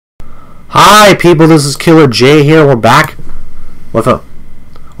Hi people, this is Killer J here. We're back with a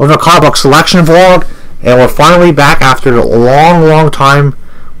comic book selection vlog, and we're finally back after a long time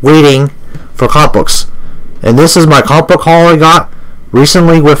waiting for comic books. And this is my comic book haul I got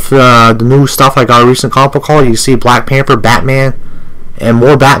recently with the new stuff. I got a recent comic book haul. You see Black Panther, Batman, and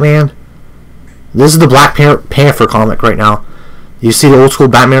more Batman. This is the Black Panther comic right now. You see the old school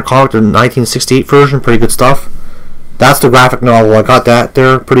Batman comic, the 1968 version, pretty good stuff. That's the graphic novel. I got that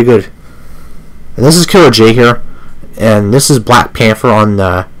there, pretty good. And this is Killer J here, and this is Black Panther on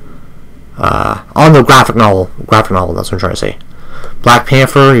the graphic novel. Graphic novel. That's what I'm trying to say. Black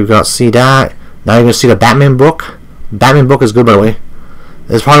Panther. You got to see that. Now you're gonna see the Batman book. Batman book is good, by the way.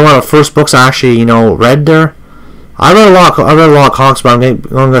 It's probably one of the first books I actually read there. I read a lot of comics, but I'm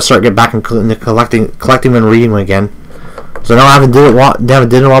gonna start getting back into collecting and reading them again. So now I haven't did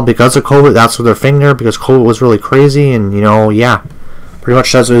it in a while because of COVID. That's what they're thinking there, because COVID was really crazy, and yeah, pretty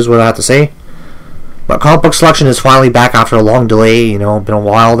much that's what I have to say. But comic book selection is finally back after a long delay. Been a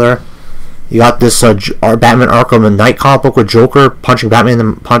while there. You got this Batman Arkham Knight comic book with Joker punching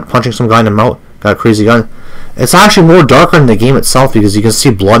Batman, punching some guy in the mouth. Got a crazy gun. It's actually more darker than the game itself because you can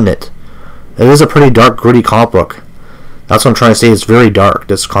see blood in it. It is a pretty dark, gritty comic book. That's what I'm trying to say. It's very dark.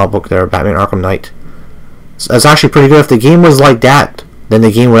 This comic book there, Batman Arkham Knight. It's actually pretty good. If the game was like that, then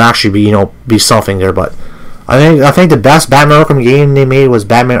the game would actually be something there. But I think the best Batman Arkham game they made was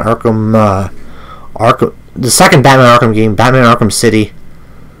Batman Arkham. The second Batman Arkham game, Batman Arkham City.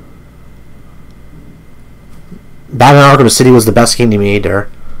 Batman Arkham City was the best game they made there.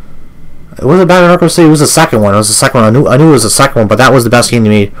 It wasn't Batman Arkham City. It was the second one. It was the second one. I knew it was the second one, but that was the best game they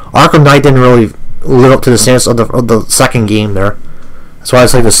made. Arkham Knight didn't really live up to the standards of the second game there. That's why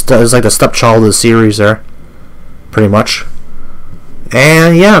it's like the stepchild of the series there, pretty much.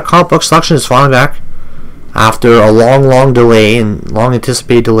 And yeah, comic book selection is finally back after a long delay and long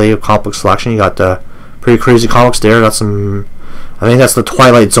anticipated delay of comic book selection. You got the pretty crazy comics there. Got some. I think that's the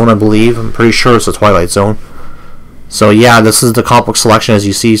Twilight Zone. I believe. I'm pretty sure it's the Twilight Zone. So yeah, this is the comic book selection. As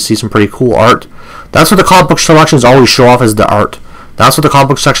you see some pretty cool art. That's what the comic book selections always show off, is the art. That's what the comic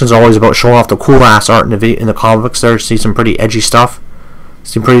book section is always about, showing off the cool ass art in the comic books. There, see some pretty edgy stuff.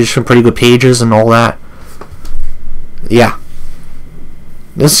 See some pretty good pages and all that. Yeah.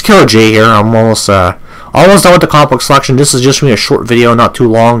 This is Killer J here. I'm almost done with the comic book selection. This is just going to be a short video, not too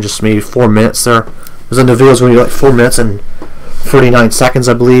long, just maybe 4 minutes there. Because then the video is going to be like 4 minutes and 39 seconds,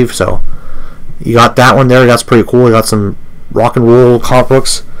 I believe. So you got that one there. That's pretty cool. You got some rock and roll comic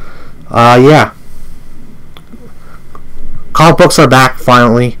books. Yeah. Comic books are back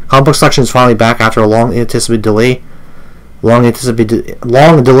finally. Comic book selection is finally back after a long anticipated delay. Long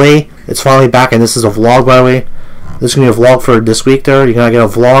delay. It's finally back, and this is a vlog, by the way. This is gonna be a vlog for this week. There, you're gonna get a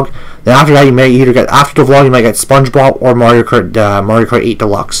vlog. Then after that, you may either get the vlog, you might get SpongeBob or Mario Kart 8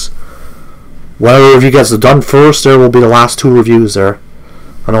 Deluxe. Whatever review gets done first, there will be the last two reviews there.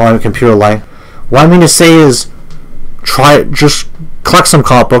 I don't know why my computer line. What I mean to say is, just collect some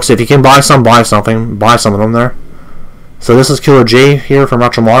comic books. If you can buy some, buy something. Buy some of them there. So this is Killer J here from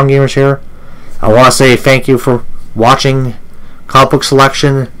Retro Modern Gamers here. I want to say thank you for watching comic book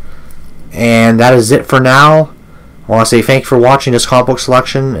selection, and that is it for now. I want to say thank you for watching this comic book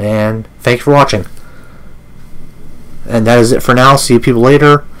selection, and thank you for watching. And that is it for now. See you people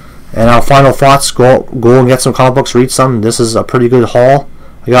later. And our final thoughts: go and get some comic books, read some. This is a pretty good haul.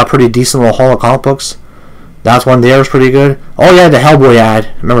 I got a pretty decent little haul of comic books. That one there was pretty good. Oh yeah, the Hellboy ad.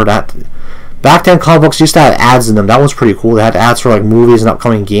 Remember that? Back then, comic books used to have ads in them. That one's pretty cool. They had ads for like movies and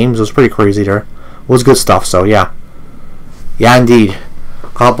upcoming games. It was pretty crazy there. It was good stuff. So yeah, indeed.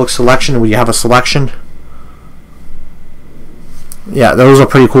 Comic book selection. Will you have a selection? Yeah, those are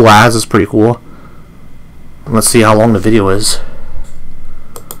pretty cool ads. It's pretty cool. Let's see how long the video is.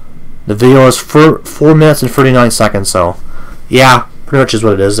 The video is 4 minutes and 39 seconds. So yeah, pretty much is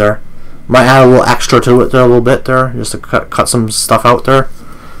what it is there. Might add a little extra to it there, a little bit there, just to cut some stuff out there.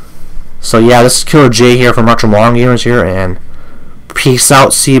 So yeah, this is Killer J here from Retro Modern Gamers here, and peace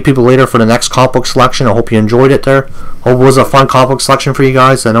out. See you people later for the next comic book selection. I hope you enjoyed it there. Hope it was a fun comic book selection for you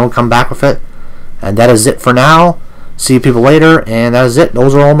guys, and I'll come back with it. And that is it for now. See you people later, and that is it.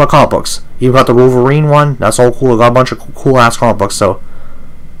 Those are all my comic books. You got the Wolverine one. That's all cool. I got a bunch of cool ass comic books. So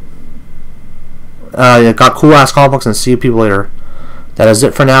got cool ass comic books, and see you people later. That is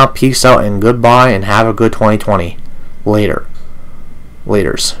it for now. Peace out and goodbye, and have a good 2020. Later.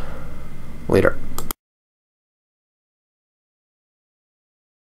 Later.